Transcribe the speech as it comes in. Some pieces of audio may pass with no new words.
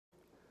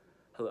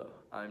Hello,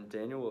 I'm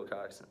Daniel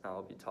Wilcox, and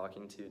I'll be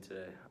talking to you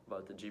today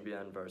about the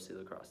GBN varsity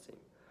lacrosse team.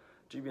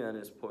 GBN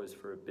is poised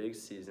for a big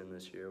season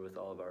this year with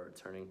all of our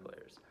returning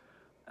players.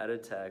 At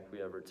attack, we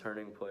have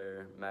returning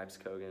player Max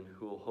Kogan,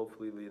 who will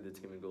hopefully lead the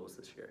team in goals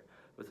this year.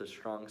 With a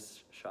strong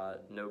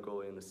shot, no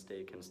goalie in the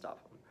state can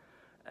stop him.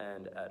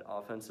 And at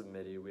offensive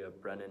midi, we have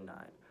Brennan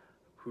Nine,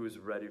 who's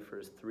ready for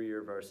his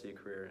 3-year varsity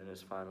career in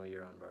his final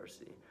year on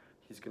varsity.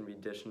 He's going to be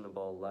dishing the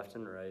ball left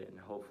and right, and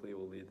hopefully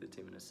will lead the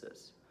team in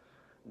assists.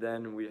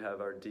 Then we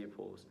have our D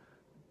pools,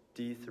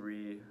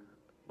 D3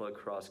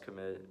 lacrosse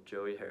commit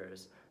Joey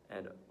Harris,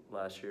 and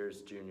last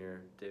year's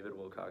junior David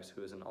Wilcox,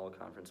 who is an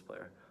all-conference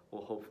player,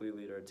 will hopefully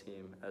lead our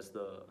team, as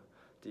the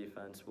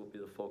defense will be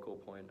the focal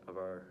point of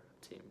our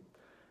team.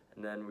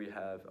 And then we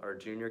have our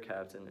junior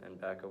captain and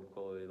backup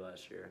goalie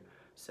last year,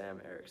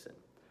 Sam Erickson.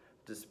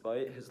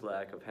 Despite his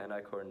lack of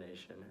hand-eye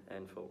coordination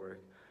and footwork,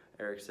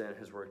 Erickson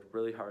has worked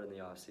really hard in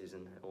the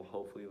offseason and will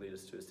hopefully lead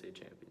us to a state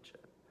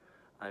championship.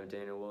 I'm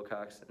Daniel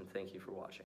Wilcox, and thank you for watching.